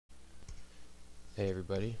Hey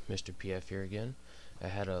everybody, Mr. PF here again. I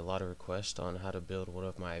had a lot of requests on how to build one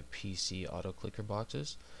of my PC autoclicker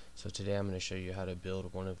boxes. So today I'm going to show you how to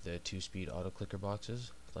build one of the 2-speed autoclicker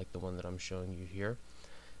boxes, like the one that I'm showing you here.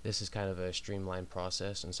 This is kind of a streamlined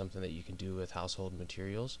process and something that you can do with household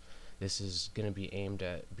materials. This is going to be aimed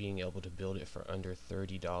at being able to build it for under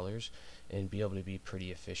 $30 and be able to be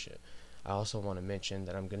pretty efficient. I also want to mention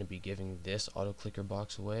that I'm going to be giving this autoclicker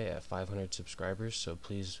box away at 500 subscribers, so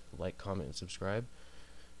please like, comment, and subscribe.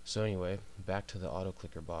 So anyway, back to the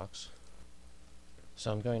autoclicker box.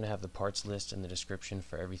 So I'm going to have the parts list in the description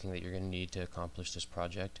for everything that you're going to need to accomplish this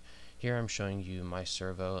project. Here I'm showing you my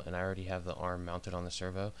servo, and I already have the arm mounted on the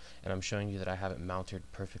servo, and I'm showing you that I have it mounted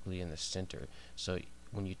perfectly in the center. So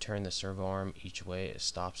when you turn the servo arm each way, it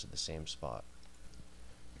stops at the same spot.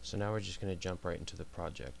 So now we're just going to jump right into the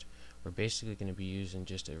project. We're basically going to be using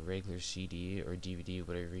just a regular CD or DVD,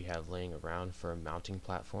 whatever you have laying around, for a mounting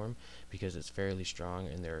platform because it's fairly strong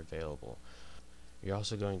and they're available. You're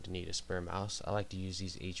also going to need a spare mouse. I like to use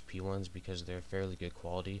these HP ones because they're fairly good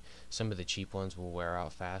quality. Some of the cheap ones will wear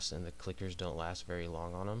out fast and the clickers don't last very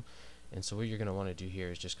long on them. And so what you're going to want to do here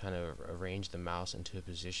is just kind of arrange the mouse into a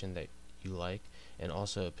position that you like, and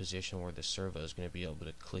also a position where the servo is going to be able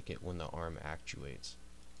to click it when the arm actuates.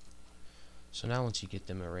 So now once you get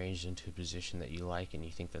them arranged into a position that you like and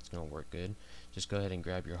you think that's going to work good, just go ahead and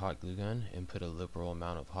grab your hot glue gun and put a liberal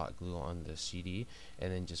amount of hot glue on the CD,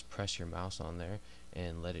 and then just press your mouse on there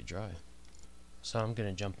and let it dry. So I'm going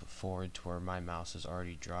to jump forward to where my mouse is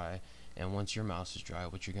already dry, and once your mouse is dry,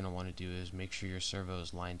 what you're going to want to do is make sure your servo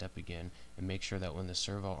is lined up again, and make sure that when the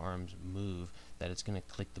servo arms move, that it's going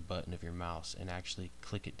to click the button of your mouse and actually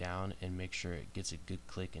click it down and make sure it gets a good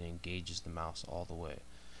click and engages the mouse all the way.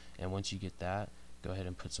 And once you get that, go ahead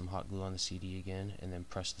and put some hot glue on the CD again, and then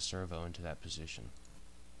press the servo into that position.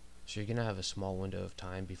 So you're going to have a small window of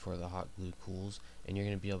time before the hot glue cools, and you're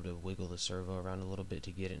going to be able to wiggle the servo around a little bit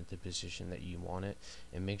to get it into the position that you want it,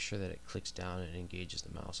 and make sure that it clicks down and engages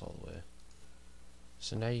the mouse all the way.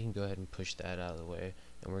 So now you can go ahead and push that out of the way,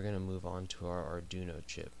 and we're going to move on to our Arduino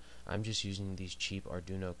chip. I'm just using these cheap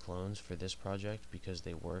Arduino clones for this project because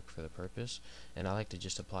they work for the purpose, and I like to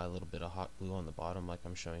just apply a little bit of hot glue on the bottom like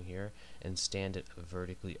I'm showing here and stand it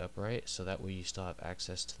vertically upright, so that way you still have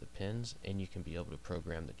access to the pins and you can be able to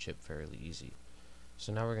program the chip fairly easy.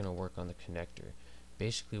 So now we're going to work on the connector.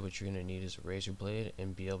 Basically what you're going to need is a razor blade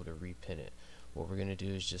and be able to repin it. What we're going to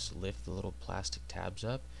do is just lift the little plastic tabs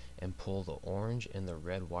up and pull the orange and the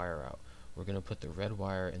red wire out. We're going to put the red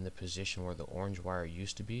wire in the position where the orange wire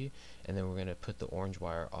used to be, and then we're going to put the orange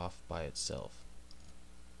wire off by itself.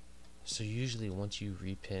 So usually once you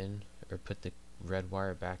repin or put the red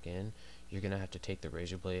wire back in, you're going to have to take the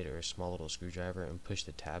razor blade or a small little screwdriver and push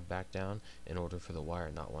the tab back down in order for the wire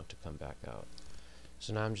not want to come back out.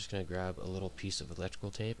 So now I'm just going to grab a little piece of electrical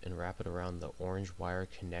tape and wrap it around the orange wire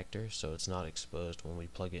connector so it's not exposed when we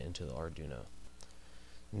plug it into the Arduino.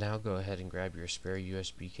 Now go ahead and grab your spare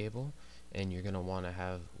USB cable, and you're going to want to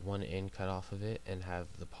have one end cut off of it and have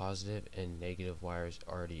the positive and negative wires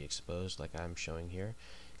already exposed like I'm showing here.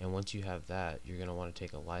 And once you have that, you're going to want to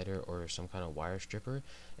take a lighter or some kind of wire stripper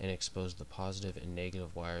and expose the positive and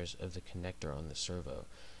negative wires of the connector on the servo.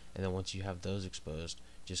 And then once you have those exposed,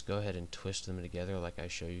 just go ahead and twist them together like I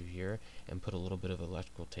show you here, and put a little bit of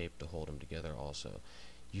electrical tape to hold them together also.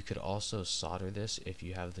 You could also solder this if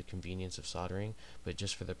you have the convenience of soldering, but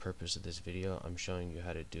just for the purpose of this video, I'm showing you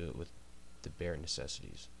how to do it with the bare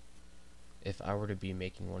necessities. If I were to be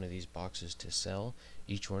making one of these boxes to sell,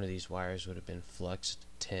 each one of these wires would have been fluxed,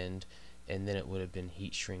 tinned, and then it would have been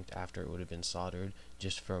heat shrinked after it would have been soldered,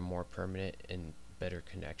 just for a more permanent and better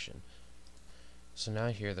connection. So now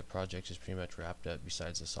here the project is pretty much wrapped up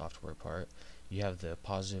besides the software part. You have the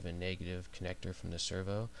positive and negative connector from the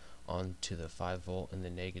servo onto the 5V and the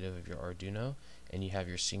negative of your Arduino, and you have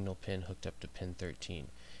your signal pin hooked up to pin 13.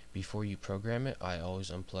 Before you program it, I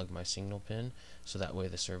always unplug my signal pin so that way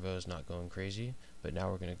the servo is not going crazy. But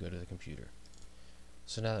now we're going to go to the computer.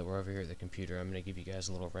 So now that we're over here at the computer, I'm going to give you guys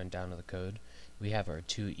a little rundown of the code. We have our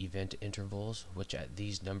 2 event intervals, which at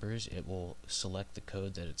these numbers it will select the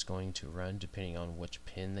code that it's going to run depending on which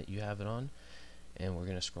pin that you have it on. And we're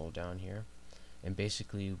going to scroll down here, and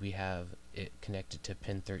basically we have it connected to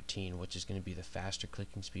pin 13, which is going to be the faster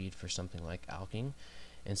clicking speed for something like alking.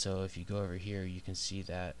 And so if you go over here, you can see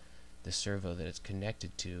that the servo that it's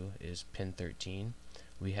connected to is pin 13.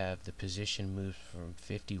 We have the position moves from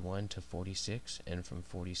 51 to 46 and from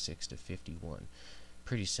 46 to 51.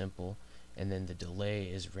 Pretty simple. And then the delay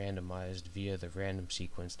is randomized via the random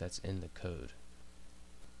sequence that's in the code.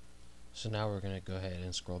 So now we're going to go ahead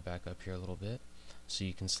and scroll back up here a little bit. so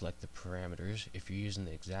you can select the parameters. If you're using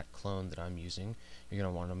the exact clone that I'm using, you're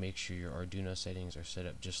going to want to make sure your Arduino settings are set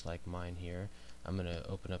up just like mine here. I'm going to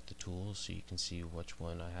open up the tools so you can see which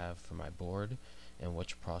one I have for my board and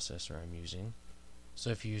which processor I'm using. So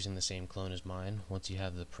if you're using the same clone as mine, once you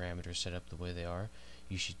have the parameters set up the way they are,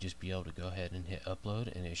 you should just be able to go ahead and hit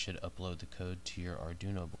upload, and it should upload the code to your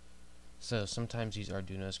Arduino board. So sometimes these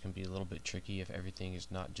Arduinos can be a little bit tricky if everything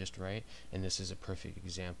is not just right, and this is a perfect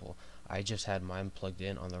example. I just had mine plugged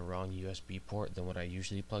in on the wrong USB port than what I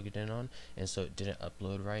usually plug it in on, and so it didn't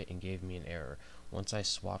upload right and gave me an error. Once I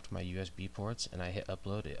swapped my USB ports and I hit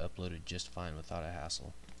upload, it uploaded just fine without a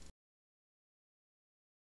hassle.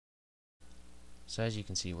 So as you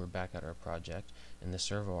can see, we're back at our project, and the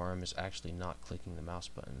servo arm is actually not clicking the mouse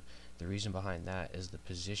button. The reason behind that is the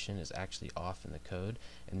position is actually off in the code,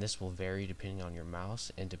 and this will vary depending on your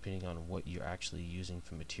mouse and depending on what you're actually using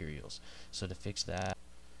for materials. So to fix that,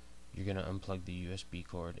 you're going to unplug the USB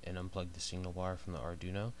cord and unplug the signal wire from the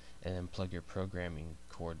Arduino, and then plug your programming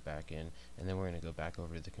cord back in, and then we're going to go back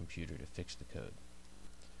over to the computer to fix the code.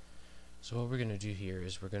 So what we're going to do here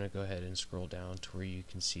is we're going to go ahead and scroll down to where you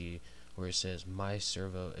can see where it says my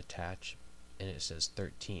servo attach, and it says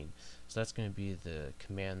 13. So that's going to be the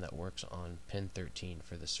command that works on pin 13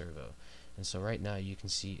 for the servo. And so right now you can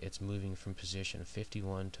see it's moving from position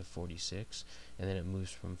 51 to 46, and then it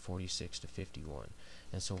moves from 46 to 51.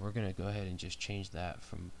 And so we're going to go ahead and just change that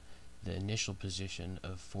from the initial position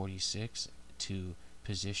of 46 to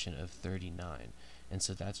position of 39. And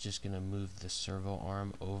so that's just going to move the servo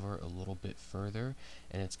arm over a little bit further,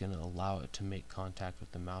 and it's going to allow it to make contact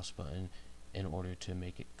with the mouse button in order to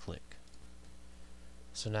make it click.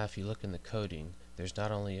 So now if you look in the coding, there's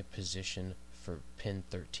not only a position for pin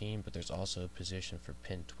 13, but there's also a position for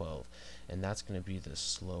pin 12, and that's going to be the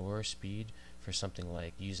slower speed for something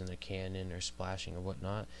like using a cannon or splashing or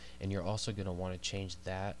whatnot. And you're also going to want to change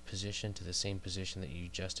that position to the same position that you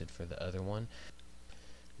adjusted for the other one.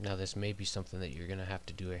 Now this may be something that you're going to have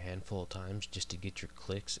to do a handful of times just to get your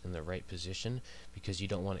clicks in the right position, because you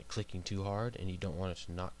don't want it clicking too hard and you don't want it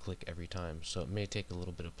to not click every time. So it may take a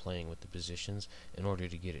little bit of playing with the positions in order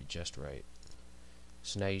to get it just right.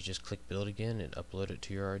 So now you just click build again and upload it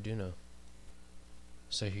to your Arduino.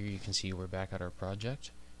 So here you can see we're back at our project,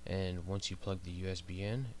 and once you plug the USB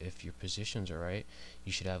in, if your positions are right,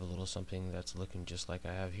 you should have a little something that's looking just like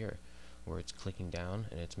I have here, where it's clicking down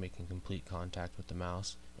and it's making complete contact with the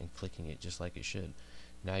mouse and clicking it just like it should.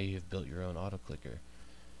 Now you have built your own autoclicker.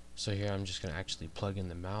 So here I'm just going to actually plug in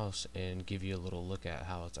the mouse and give you a little look at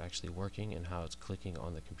how it's actually working and how it's clicking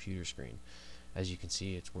on the computer screen. As you can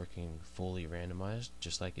see, it's working fully randomized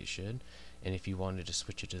just like it should, and if you wanted to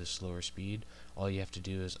switch it to the slower speed, all you have to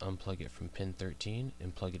do is unplug it from pin 13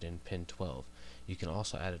 and plug it in pin 12. You can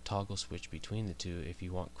also add a toggle switch between the two if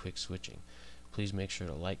you want quick switching. Please make sure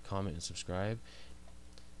to like, comment, and subscribe,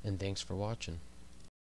 and thanks for watching.